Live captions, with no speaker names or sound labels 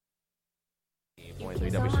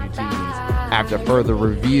80.3 WQT's After Further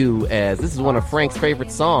Review, as this is one of Frank's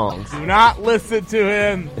favorite songs. Do not listen to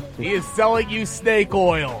him. He is selling you snake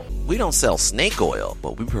oil. We don't sell snake oil,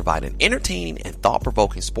 but we provide an entertaining and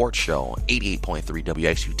thought-provoking sports show on 88.3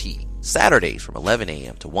 WXUT, Saturdays from 11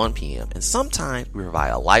 a.m. to 1 p.m., and sometimes we provide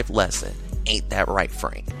a life lesson. Ain't that right,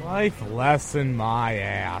 Frank? Life lesson my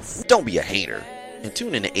ass. Don't be a hater. And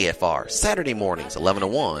tune in to AFR Saturday mornings 11 to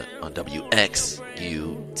 1 on WXUT.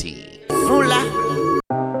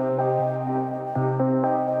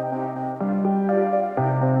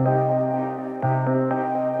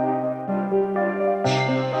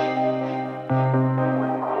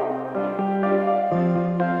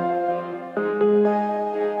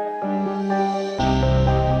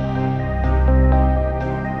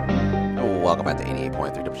 Welcome back to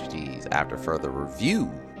 88.3 WGT's After Further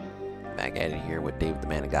Review. Back at it here with David the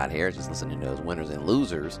Man of God Harris, just listening to those winners and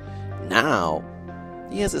losers. Now,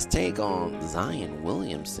 he has his take on Zion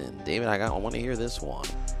Williamson. David, I want to hear this one.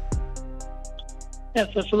 Yeah,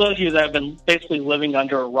 so for those of you that have been basically living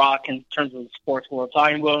under a rock in terms of the sports world,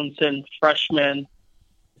 Zion Williamson, freshman,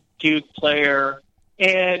 Duke player,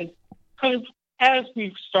 and kind of as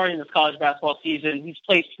we've started this college basketball season, he's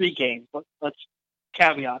played 3 games. Let's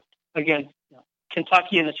caveat against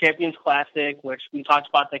Kentucky in the Champions Classic, which we talked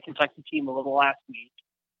about the Kentucky team a little last week,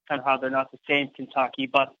 kind of how they're not the same Kentucky,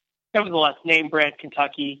 but nevertheless, name brand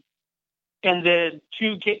Kentucky. And then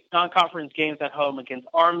 2 non-conference games at home against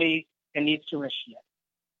Army and Eastern Michigan.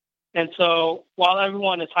 And so while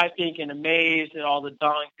everyone is hyping and amazed at all the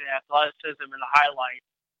dunks and athleticism and the highlights,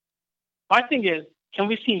 my thing is, can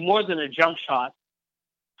we see more than a jump shot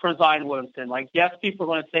from Zion Williamson? Like, yes, people are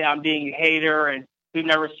going to say I'm being a hater and we've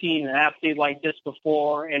never seen an athlete like this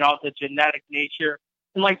before and all the genetic nature.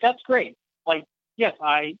 And, that's great. Yes,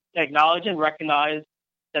 I acknowledge and recognize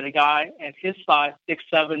that a guy at his size,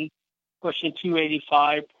 6'7", pushing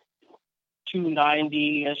 285,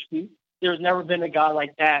 290-ish, there's never been a guy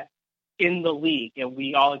like that in the league. And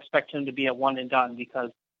we all expect him to be a one and done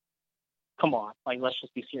because, come on, let's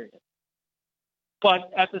just be serious. But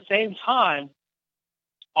at the same time,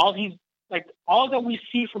 all that we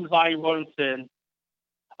see from Zion Williamson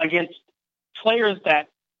against players that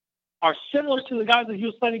are similar to the guys that he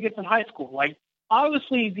was playing against in high school.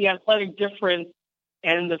 Obviously, the athletic difference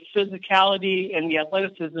and the physicality and the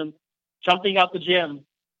athleticism jumping out the gym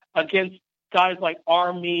against guys like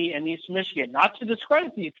Army and East Michigan. Not to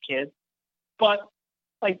discredit these kids, but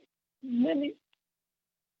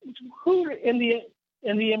who in the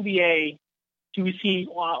NBA do we see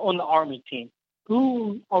on the Army team?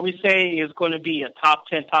 Who are we saying is going to be a top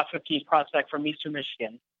 10, top 15 prospect from Eastern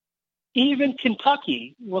Michigan? Even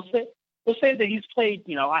Kentucky, we'll say that he's played,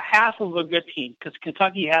 a half of a good team because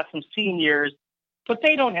Kentucky has some seniors, but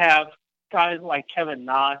they don't have guys like Kevin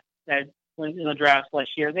Knox that went in the draft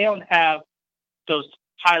last year. They don't have those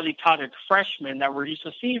highly touted freshmen that we're used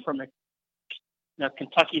to seeing from the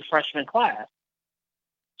Kentucky freshman class.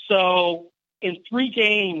 So in 3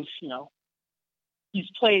 games, he's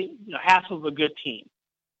played half of a good team.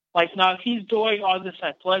 Now, if he's doing all this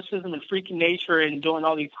athleticism and freaking nature and doing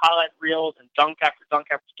all these highlight reels and dunk after dunk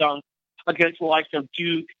after dunk against the likes of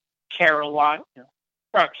Duke, Carolina,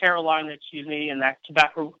 and that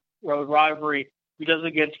Tobacco Road rivalry, if he does it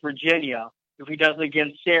against Virginia, if he does it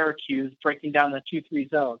against Syracuse, breaking down the 2-3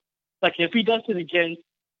 zone. If he does it against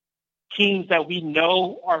teams that we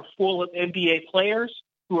know are full of NBA players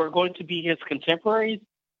who are going to be his contemporaries,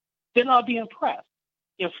 then I'll be impressed.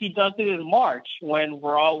 If he does it in March, when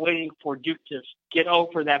we're all waiting for Duke to get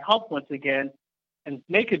over that hump once again and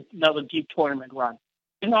make another deep tournament run,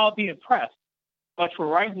 then I'll be impressed. But for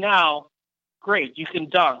right now, great. You can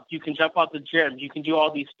dunk. You can jump out the gym. You can do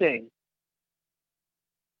all these things.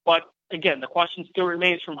 But again, the question still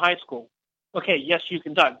remains from high school. Okay, yes, you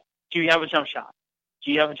can dunk. Do you have a jump shot?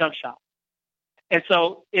 Do you have a jump shot? And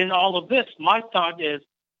so in all of this, my thought is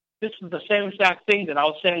this is the same exact thing that I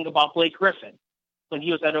was saying about Blake Griffin when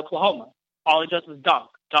he was at Oklahoma. All he does is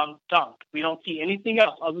dunk, dunk, dunk. We don't see anything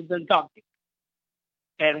else other than dunking.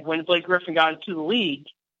 And when Blake Griffin got into the league,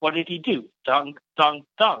 what did he do? Dunk, dunk,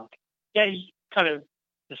 dunk. Yeah, he kind of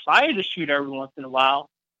decided to shoot every once in a while,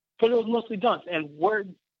 but it was mostly dunks. And where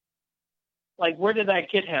did that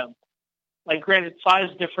get him? Granted, size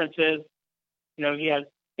differences. He had, I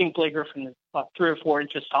think Blake Griffin is about 3 or 4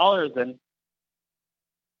 inches taller than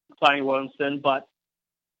Zion Williamson, but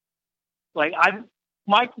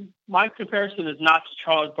my comparison is not to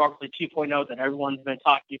Charles Barkley 2.0 that everyone's been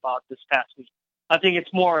talking about this past week. I think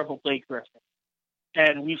it's more of a Blake Griffin.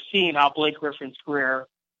 And we've seen how Blake Griffin's career,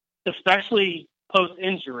 especially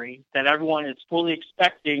post-injury, that everyone is fully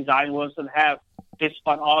expecting Zion Williamson to have based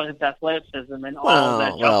upon all his athleticism and all of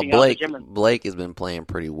that jumping out the gym. Blake has been playing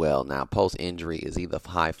pretty well now. Post injury, is he the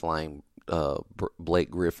high flying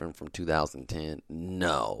Blake Griffin from 2010?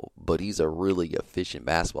 No, but he's a really efficient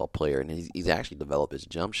basketball player, and he's actually developed his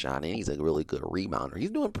jump shot, and he's a really good rebounder.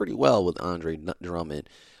 He's doing pretty well with Andre Drummond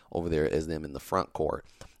over there as them in the front court.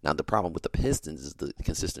 Now the problem with the Pistons is the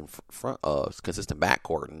consistent consistent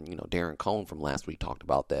backcourt, and Darren Cone from last week talked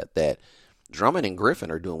about that Drummond and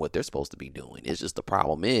Griffin are doing what they're supposed to be doing. It's just the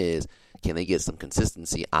problem is, can they get some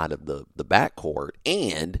consistency out of the backcourt,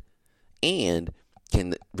 and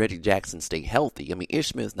can Reggie Jackson stay healthy? I mean, Ish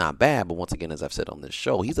Smith's not bad, but once again, as I've said on this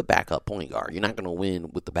show, he's a backup point guard. You're not going to win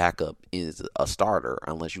with the backup as a starter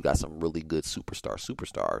unless you got some really good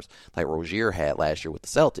superstars like Rozier had last year with the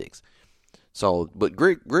Celtics. So, but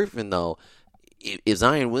Griffin, though, if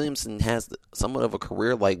Zion Williamson has somewhat of a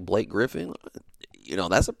career like Blake Griffin,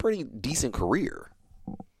 that's a pretty decent career.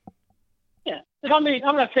 Yeah. I'm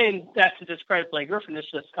not saying that to discredit Blake Griffin.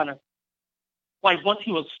 It's just kind of like once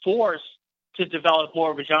he was forced to develop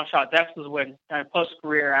more of a jump shot, that's when kind of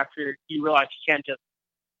post-career, after you realize you can't just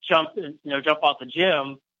jump off the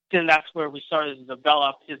gym, then that's where we started to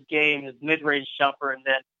develop his game, his mid-range jumper, and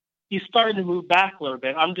then he started to move back a little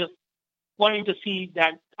bit. I'm just wanting to see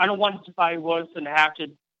that. I don't want Zion Williamson to have to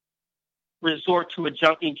resort to a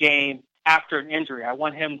jumping game after an injury. I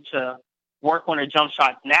want him to work on a jump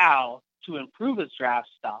shot now to improve his draft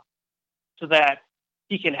stuff so that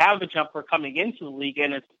he can have a jumper coming into the league.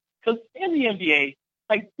 And it's because in the NBA,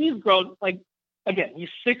 like, these grown, like, again, he's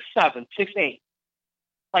 6'7", 6'8".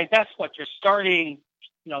 Like, that's what you're starting,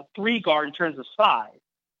 3 guard in terms of size.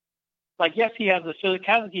 Like, yes, he has the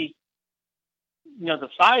physicality, the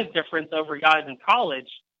size difference over guys in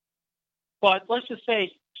college. But let's just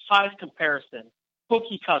say size comparison.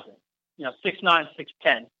 Boogie Cousins, 6'9",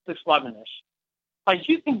 6'10", 6'11"-ish. Like,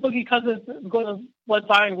 do you think Boogie Cousins is going to let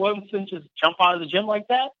Zion Williamson just jump out of the gym like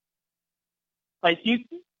that? Like,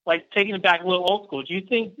 taking it back a little old school, do you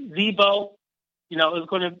think Zebo, is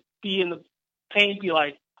going to be in the paint, be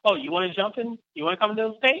like, oh, you want to jump in? You want to come into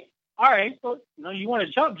the paint? All right, well, you want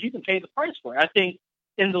to jump, you can pay the price for it. I think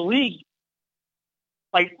in the league,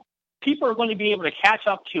 like, people are going to be able to catch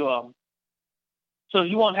up to him, so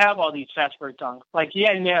you won't have all these fast break dunks. Like,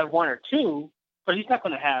 yeah, he may have 1 or 2, but he's not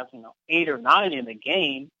going to have, 8 or 9 in the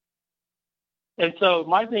game. And so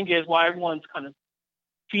my thing is, why everyone's kind of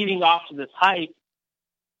feeding off of this hype.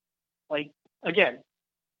 Like, again,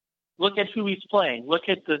 look at who he's playing. Look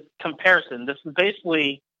at the comparison. This is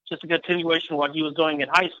basically just a continuation of what he was doing in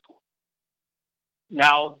high school.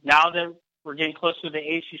 Now that we're getting closer to the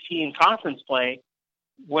ACC and conference play,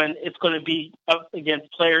 when it's going to be up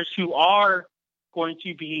against players who are going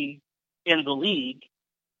to be in the league,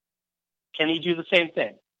 can he do the same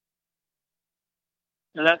thing?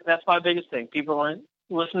 And that's my biggest thing. People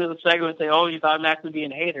listen to the segment and say, oh, he's automatically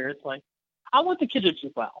being a hater. It's like, I want the kid to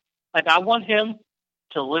do well. Like, I want him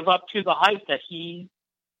to live up to the hype that he,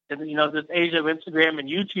 this age of Instagram and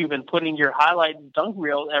YouTube and putting your highlight and dunk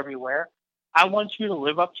reel everywhere. I want you to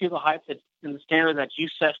live up to the hype and the standard that you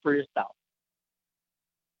set for yourself.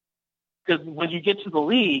 Because when you get to the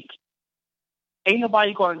league, ain't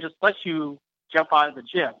nobody going to just let you jump out of the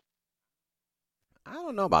gym. I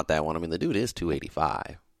don't know about that one. I mean, the dude is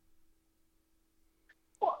 285.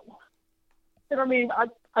 Well,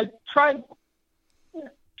 I tried.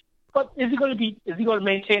 But is he going to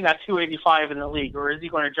maintain that 285 in the league, or is he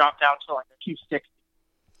going to drop down to like a 260?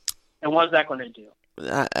 And what is that going to do?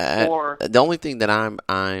 The only thing that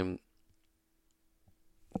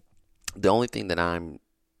I'm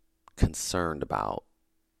concerned about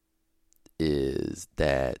is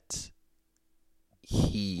that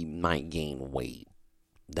he might gain weight.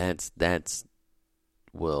 That's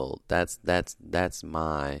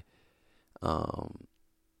my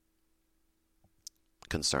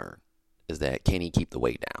concern, is that can he keep the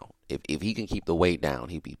weight down? If he can keep the weight down,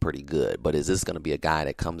 he'd be pretty good. But is this going to be a guy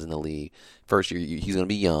that comes in the league first year? He's going to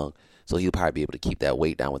be young, so he'll probably be able to keep that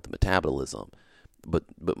weight down with the metabolism. But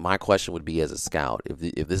my question would be, as a scout,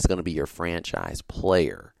 if this is going to be your franchise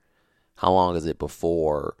player, how long is it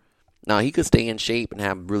before? Now, he could stay in shape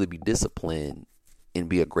and really be disciplined and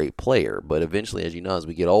be a great player. But eventually, as you know, as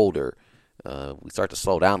we get older, we start to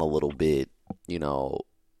slow down a little bit.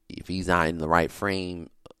 If he's not in the right frame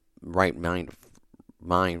of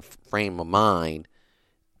mind,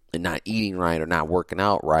 and not eating right or not working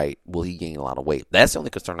out right, will he gain a lot of weight? That's the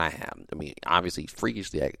only concern I have. I mean, obviously, he's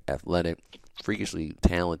freakishly athletic, freakishly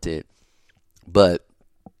talented, but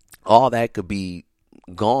all that could be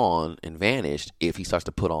gone and vanished if he starts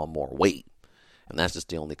to put on more weight. And that's just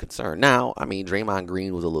the only concern. Now, I mean, Draymond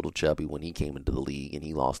Green was a little chubby when he came into the league and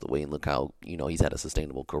he lost the weight. And look how, he's had a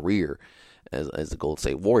sustainable career as the Golden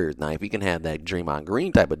State Warriors. Now, if he can have that Draymond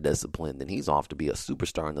Green type of discipline, then he's off to be a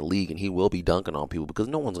superstar in the league, and he will be dunking on people because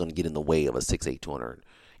no one's going to get in the way of a 6'8",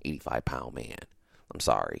 285-pound man. I'm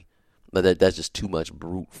sorry. But that's just too much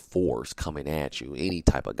brute force coming at you, any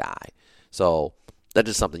type of guy. So that's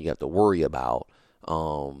just something you have to worry about.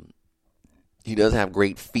 He does have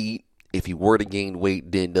great feet. If he were to gain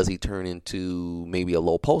weight, then does he turn into maybe a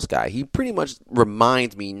low post guy? He pretty much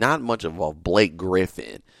reminds me not much of a Blake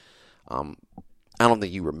Griffin. I don't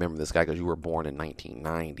think you remember this guy because you were born in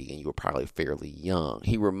 1990 and you were probably fairly young.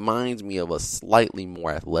 He reminds me of a slightly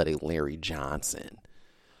more athletic Larry Johnson.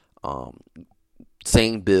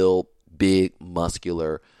 Same build, big,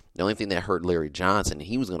 muscular. The only thing that hurt Larry Johnson, and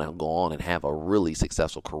he was going to go on and have a really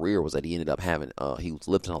successful career, was that he ended up he was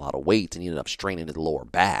lifting a lot of weights and he ended up straining his lower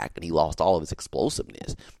back and he lost all of his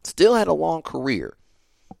explosiveness. Still had a long career.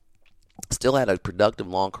 Still had a productive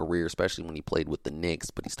long career, especially when he played with the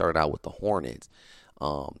Knicks, but he started out with the Hornets.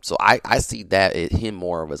 So I see that him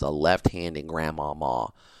more of as a left-handed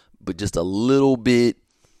grandmama, but just a little bit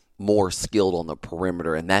more skilled on the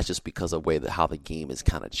perimeter, and that's just because of how the game has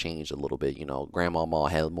kind of changed a little bit. Grandmama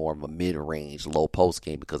had more of a mid-range, low post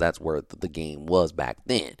game because that's where the game was back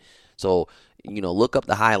then. So, look up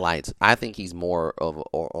the highlights. I think he's more of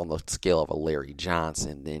on the scale of a Larry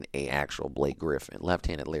Johnson than a actual Blake Griffin,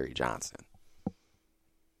 left-handed Larry Johnson.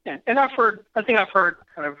 Yeah, and I think I've heard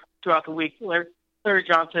kind of throughout the week, Larry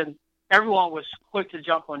Johnson, everyone was quick to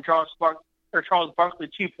jump on Charles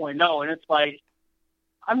Barkley 2.0, and it's like,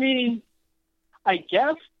 I mean, I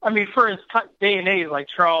guess, for his day and age, like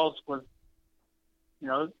Charles was,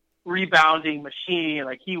 rebounding machine,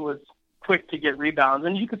 like he was quick to get rebounds.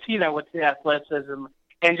 And you could see that with the athleticism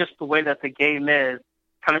and just the way that the game is.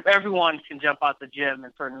 Kind of everyone can jump out the gym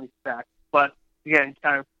in certain respects. But again,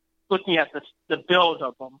 kind of looking at the build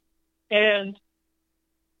of them. And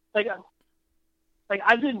like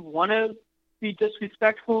I didn't want to be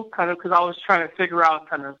disrespectful, kind of, because I was trying to figure out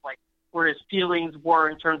kind of like where his feelings were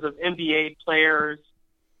in terms of NBA players.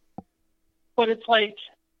 But it's like,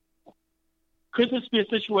 could this be a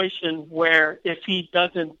situation where if he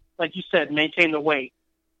doesn't, like you said, maintain the weight,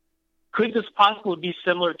 could this possibly be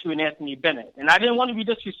similar to an Anthony Bennett? And I didn't want to be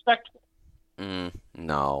disrespectful.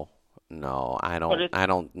 No, I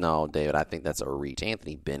don't know, David. I think that's a reach.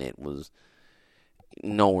 Anthony Bennett was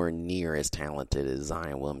nowhere near as talented as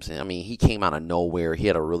Zion Williamson. He came out of nowhere. He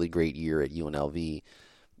had a really great year at UNLV,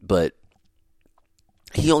 but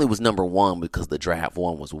he only was number one because the draft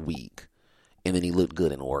one was weak, and then he looked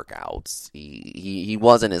good in workouts. He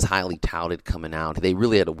wasn't as highly touted coming out. They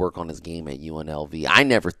really had to work on his game at UNLV. I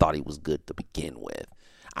never thought he was good to begin with.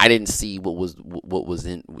 I didn't see what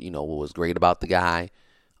was great about the guy.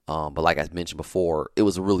 But like I mentioned before, it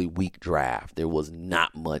was a really weak draft. There was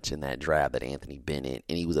not much in that draft that Anthony Bennett,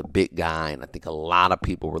 and he was a big guy, and I think a lot of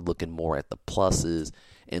people were looking more at the pluses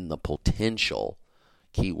and the potential.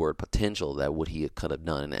 Keyword potential, that what he could have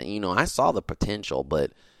done. And, I saw the potential,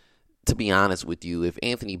 but to be honest with you, if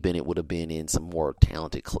Anthony Bennett would have been in some more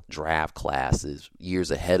talented draft classes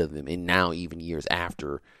years ahead of him, and now even years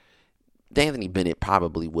after, Anthony Bennett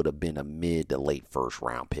probably would have been a mid to late first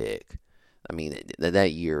round pick.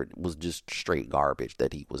 That year was just straight garbage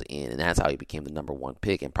that he was in, and that's how he became the number one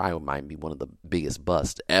pick, and probably might be one of the biggest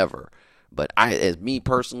busts ever. But as me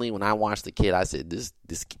personally, when I watched the kid, I said, this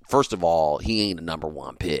first of all, he ain't a number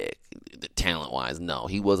one pick, talent-wise. No,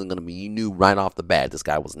 he wasn't going to be. You knew right off the bat this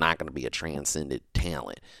guy was not going to be a transcendent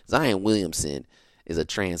talent. Zion Williamson is a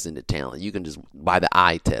transcendent talent. You can just, by the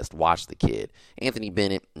eye test, watch the kid. Anthony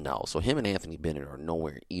Bennett, no. So him and Anthony Bennett are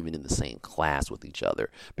nowhere even in the same class with each other,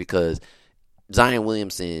 because Zion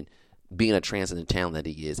Williamson, being a transcendent talent that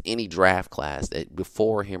he is, any draft class that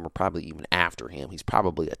before him or probably even after him, he's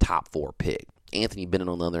probably a top 4 pick. Anthony Bennett,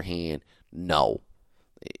 on the other hand, no.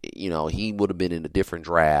 He would have been in a different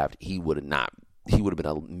draft. He would have not. He would have been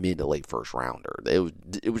a mid to late first rounder.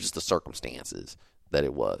 It was just the circumstances that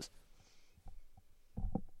it was.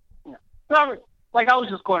 Yeah. I was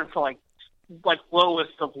just going for like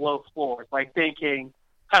lowest of low floors, like thinking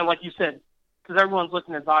kind of like you said, because everyone's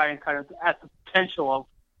looking at Zion kind of at the potential of,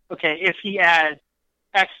 okay, if he adds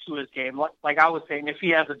X to his game, like I was saying, if he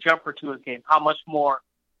has a jumper to his game, how much more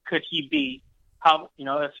could he be? How,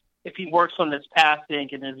 if he works on his passing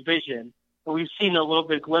and his vision. And we've seen a little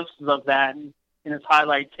bit glimpses of that in his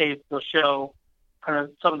highlight tape. They'll show kind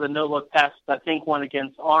of some of the no-look passes, I think one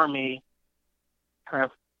against Army. Kind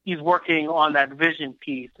of, he's working on that vision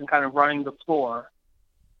piece and kind of running the floor.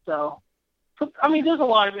 So there's a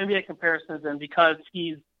lot of NBA comparisons, and because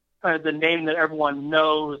he's kind of the name that everyone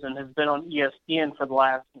knows and has been on ESPN for the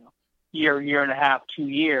last year and a half, 2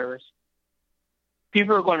 years,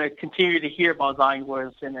 people are going to continue to hear about Zion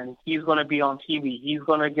Williamson, and he's going to be on TV. He's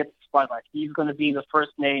going to get the spotlight. He's going to be the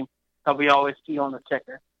first name that we always see on the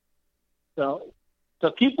ticker. So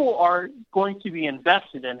people are going to be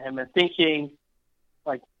invested in him and thinking,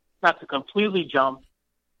 like, not to completely jump,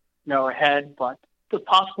 ahead, but the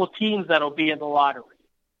possible teams that'll be in the lottery.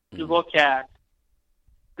 You look at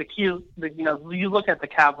you look at the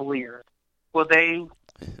Cavaliers. Would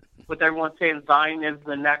everyone say Zion is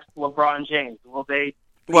the next LeBron James? Will they?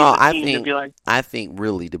 Well, I think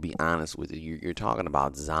really, to be honest with you, you're talking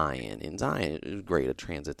about Zion, and Zion is great, a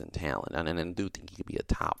transiting talent, and I do think he could be a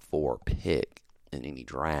top 4 pick in any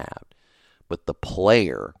draft. But the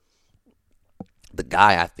player, the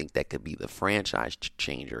guy I think that could be the franchise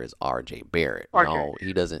changer is R.J. Barrett. No,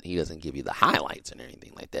 he doesn't give you the highlights and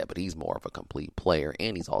anything like that, but he's more of a complete player,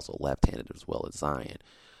 and he's also left-handed as well as Zion.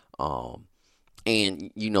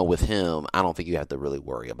 And, with him, I don't think you have to really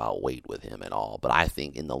worry about weight with him at all. But I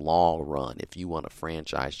think in the long run, if you want a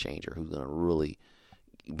franchise changer who's going to really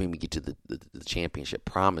maybe get to the championship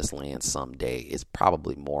promised land someday, it's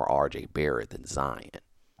probably more R.J. Barrett than Zion.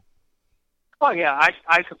 Oh, yeah,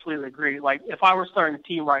 I completely agree. Like, if I were starting a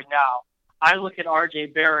team right now, I look at R.J.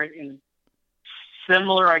 Barrett in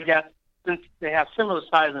similar, I guess, since they have similar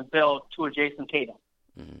size and build to a Jason Tatum.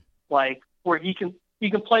 Mm-hmm. Like, where he can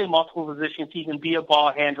play multiple positions. He can be a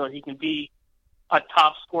ball handler. He can be a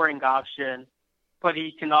top scoring option, but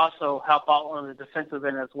he can also help out on the defensive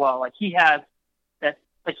end as well. Like, he has that,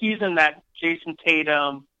 like, he's in that Jason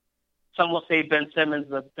Tatum. Some will say Ben Simmons,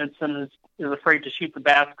 but Ben Simmons is afraid to shoot the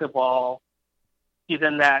basketball. He's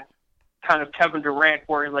in that kind of Kevin Durant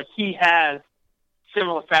where, like, he has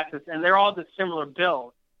similar facets, and they're all the similar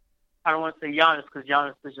build. I don't want to say Giannis because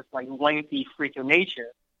Giannis is just, like, lengthy freak of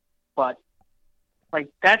nature, but like,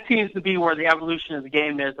 that seems to be where the evolution of the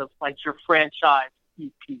game is, of, like, your franchise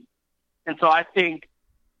EP. And so I think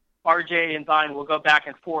RJ and Zion will go back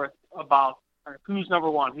and forth about who's number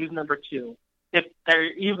 1, who's number 2, if they're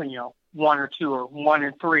even, 1 or 2 or 1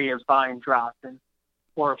 and 3 as Zion drops, and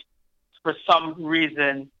or if for some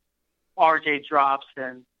reason RJ drops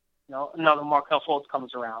and another Markelle Fultz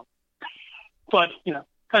comes around. But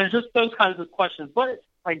kind of just those kinds of questions. But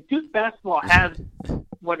like, Duke basketball has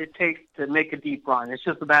what it takes to make a deep run. It's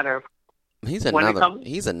just a matter of he's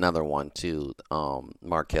another one too,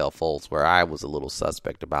 Markelle Fultz, where I was a little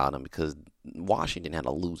suspect about him because Washington had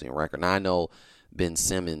a losing record. Now I know Ben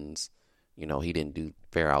Simmons, he didn't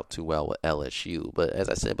fare out too well with LSU, but as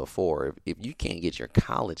I said before, if you can't get your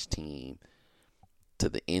college team to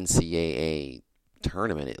the NCAA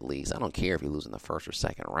tournament at least, I don't care if you lose in the first or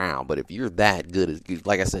second round, but if you're that good,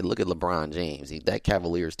 like I said, look at LeBron James. That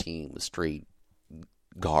Cavaliers team was straight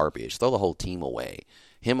garbage. Throw the whole team away.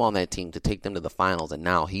 Him on that team to take them to the finals, and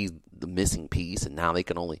now he's the missing piece, and now they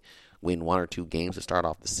can only win 1 or 2 games to start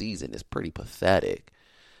off the season is pretty pathetic.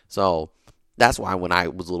 So that's why when I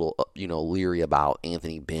was a little, leery about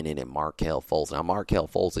Anthony Bennett and Markelle Fultz. Now, Markelle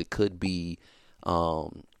Fultz, it could be a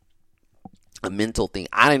mental thing.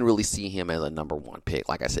 I didn't really see him as a number 1 pick.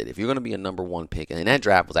 Like I said, if you're going to be a number 1 pick, and that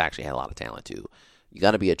draft had a lot of talent too, you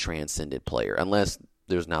got to be a transcendent player, unless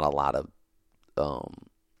there's not a lot of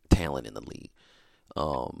talent in the league.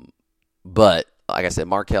 But like I said,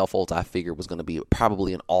 Markelle Fultz, I figured was going to be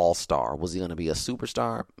probably an all-star. Was he going to be a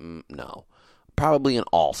superstar? No. Probably an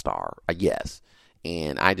all-star, yes.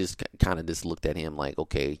 And I just kind of just looked at him like,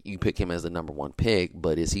 okay, you pick him as the number 1 pick,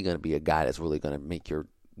 but is he going to be a guy that's really going to make your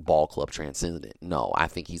ball club transcendent? No, I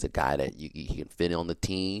think he's a guy that he can fit on the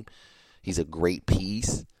team. He's a great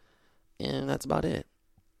piece, and that's about it.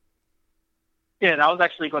 Yeah, and I was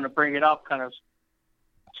actually going to bring it up, kind of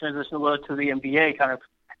transition a little to the NBA, kind of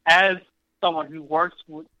as someone who works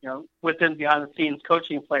with, within behind-the-scenes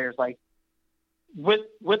coaching players, like with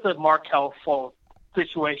the Markelle Fultz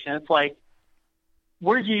situation, it's like,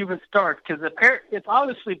 where do you even start? Because it's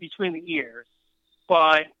obviously between the ears,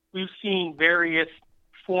 but we've seen various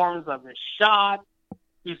forms of his shot.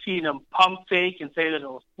 We've seen him pump fake and say that it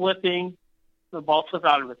was flipping. The ball slipped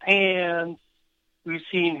out of his hands. We've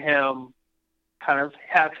seen him kind of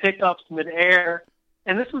have hiccups midair.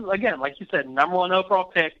 And this was, again, like you said, number 1 overall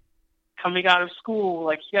pick coming out of school.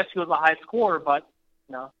 Like, yes, he was a high scorer, but,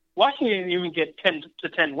 Washington didn't even get 10 to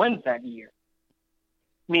 10 wins that year.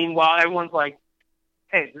 Meanwhile, everyone's like,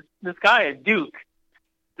 hey, this guy at Duke,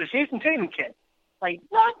 the Jason Tatum kid, like,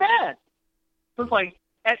 not bad. So it's like,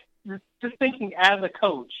 just thinking as a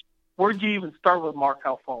coach, where do you even start with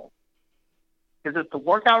Markelle Fultz? Is it the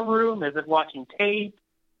workout room? Is it watching tape?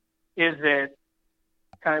 Is it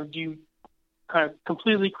kind of, do you kind of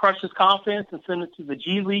completely crush his confidence and send him to the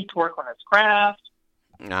G League to work on his craft?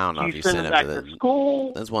 I don't know if you send send him him back to to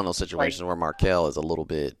school. That's one of those situations where Markelle is a little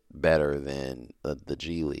bit better than the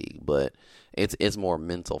G League, but it's more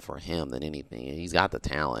mental for him than anything. He's got the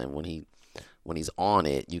talent. When he's on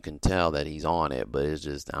it, you can tell that he's on it. But it's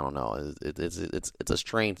just, I don't know. It's a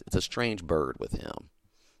strange bird with him.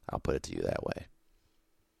 I'll put it to you that way.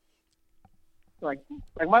 Like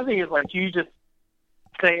my thing is, like, you just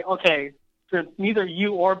say, okay, since neither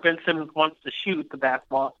you or Ben Simmons wants to shoot the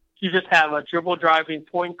basketball, you just have a dribble driving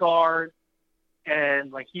point guard,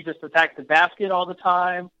 and like he just attacks the basket all the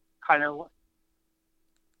time. Kind of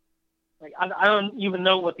like I don't even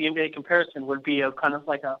know what the NBA comparison would be of kind of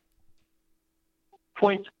like a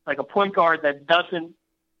point guard that doesn't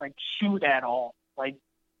like shoot at all, like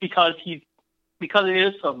because it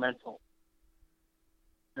is so mental.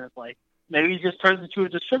 And it's like maybe he just turns into a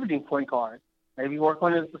distributing point guard. Maybe work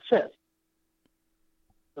on his assist.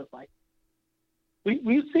 So it's like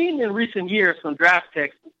we've seen in recent years some draft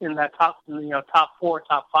picks in that top 4,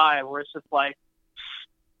 top 5, where it's just like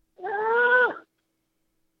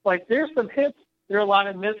there's some hits, there are a lot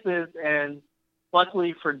of misses, and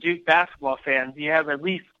luckily for Duke basketball fans, you have at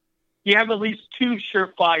least 2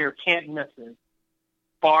 surefire can't misses,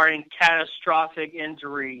 barring catastrophic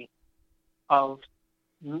injury of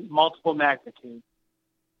multiple magnitudes.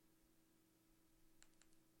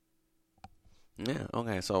 Yeah.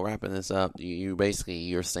 Okay. So wrapping this up,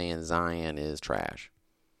 you're saying Zion is trash.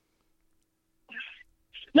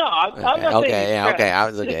 No, I'm not saying he's trash. Okay. I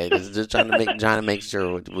was okay. Just trying to make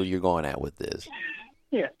sure where you're going at with this.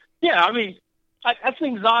 Yeah. I mean, I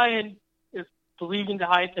think Zion is believing the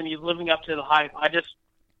hype and he's living up to the hype. I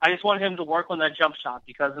just want him to work on that jump shot,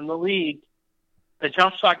 because in the league, the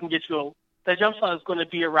jump shot the jump shot is going to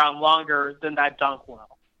be around longer than that dunk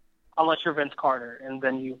will, unless you're Vince Carter, and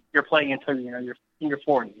then you're playing until you're in your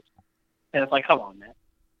 40s, and it's like, come on, man.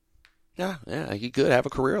 Yeah, he could have a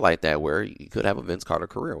career like that, where he could have a Vince Carter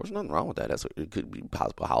career. There's nothing wrong with that. It could be a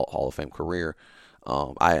possible Hall of Fame career.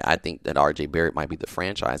 I think that R.J. Barrett might be the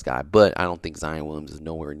franchise guy, but I don't think Zion Williams is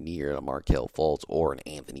nowhere near a Markelle Fultz or an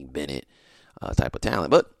Anthony Bennett type of talent.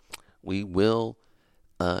 But we will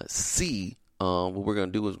see. What we're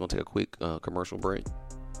going to do is we're going to take a quick commercial break,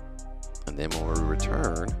 and then when we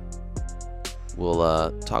return,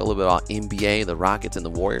 we'll talk a little bit about NBA, the Rockets, and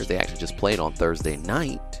the Warriors. They actually just played on Thursday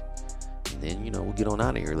night. And then, we'll get on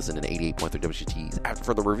out of here listening to 88.3 WGTs. After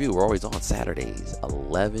further review, we're always on Saturdays,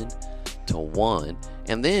 11 to 1.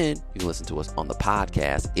 And then you can listen to us on the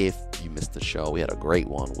podcast if you missed the show. We had a great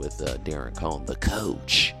one with Darren Cohn, the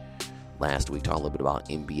coach, last week, talking a little bit about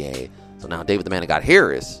NBA. So now David the Man That Got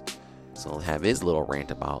Harris, so he'll have his little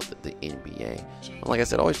rant about the NBA. And like I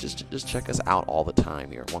said, always just check us out all the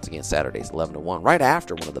time here. Once again, Saturdays, 11 to 1, right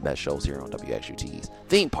after one of the best shows here on WXUT's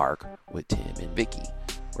Theme Park with Tim and Vicky.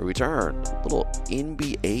 We return, a little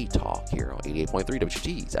NBA talk here on 88.3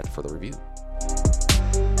 WGTs after further review.